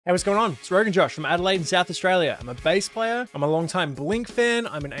Hey, what's going on? It's Roguenjosh from Adelaide in South Australia. I'm a bass player, I'm a long-time Blink fan,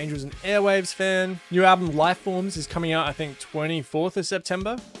 I'm an Angels and Airwaves fan. New album Lifeforms is coming out, I think, 24th of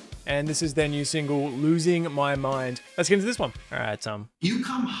September. And this is their new single, Losing My Mind. Let's get into this one. All right, You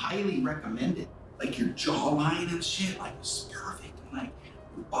come highly recommended. Like your jawline and shit, like was perfect. And, like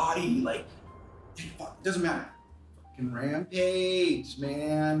your body, like, it doesn't matter. Fucking Rampage,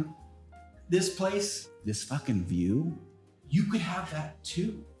 man. This place, this fucking view, you could have that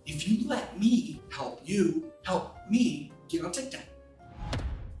too. If you let me help you help me get on TikTok.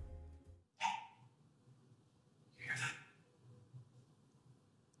 Hey, you hear that?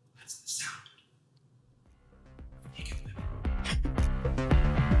 That's the sound. Take it.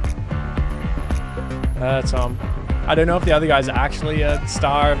 I don't know if the other guy's actually a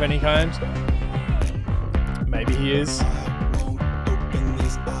star of any kind. Maybe he is.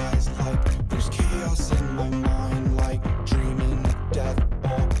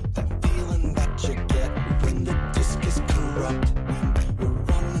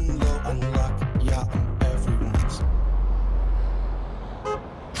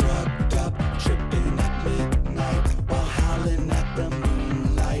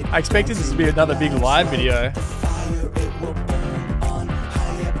 I expected this to be another big live video.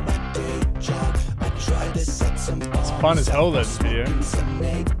 It's fun as hell, this video.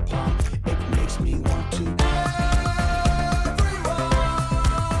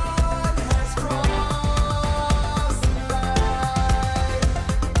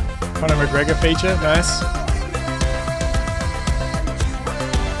 Conor McGregor feature, nice.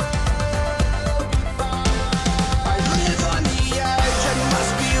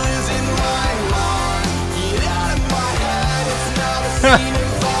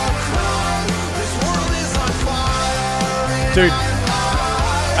 Dude,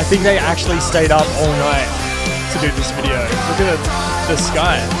 I think they actually stayed up all night to do this video. Look at the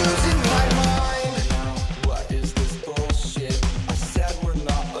sky.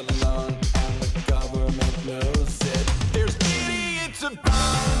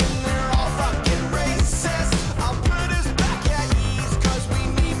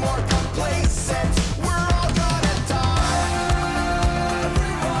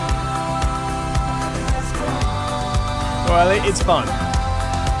 Well, it's fun.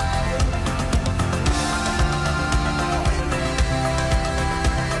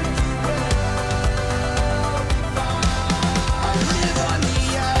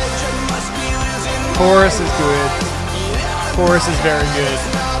 Chorus is good. Chorus is very good.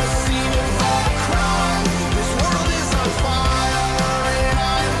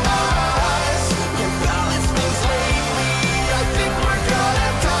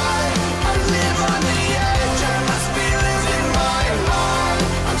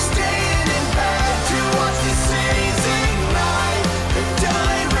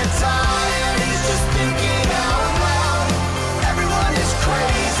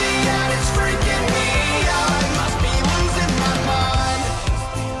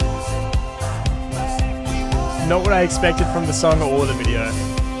 Not what I expected from the song or the video.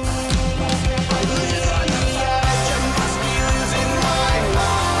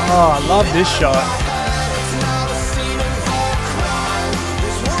 Oh, I love this shot.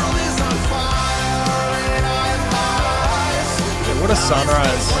 What a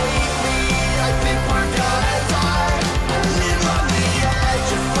sunrise.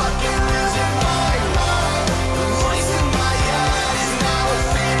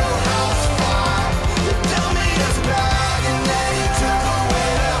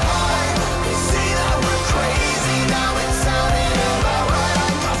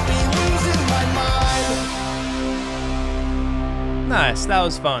 Nice, that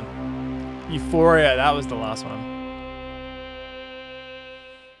was fun. Euphoria, that was the last one.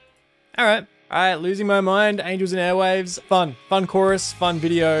 Alright, Losing My Mind, Angels and Airwaves. Fun chorus, fun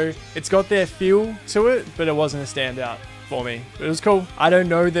video. It's got their feel to it, but it wasn't a standout for me. It was cool. I don't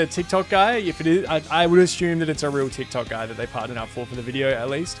know the TikTok guy. If it is, I would assume that it's a real TikTok guy that they partnered up for the video at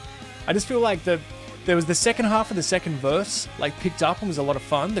least. I just feel like there was the second half of the second verse, like picked up and was a lot of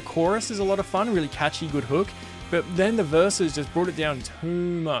fun. The chorus is a lot of fun, really catchy, good hook. But then the verses just brought it down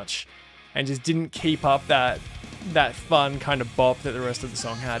too much and just didn't keep up that fun kind of bop that the rest of the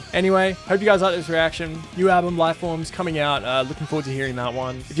song had. Anyway, hope you guys like this reaction. New album, Lifeforms, coming out. Looking forward to hearing that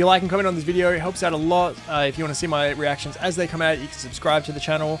one. If you like and comment on this video, it helps out a lot. If you want to see my reactions as they come out, you can subscribe to the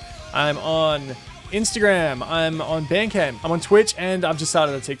channel. I'm on Instagram, I'm on Bandcamp, I'm on Twitch, and I've just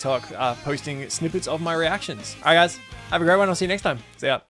started a TikTok posting snippets of my reactions. Alright guys, have a great one. I'll see you next time. See ya.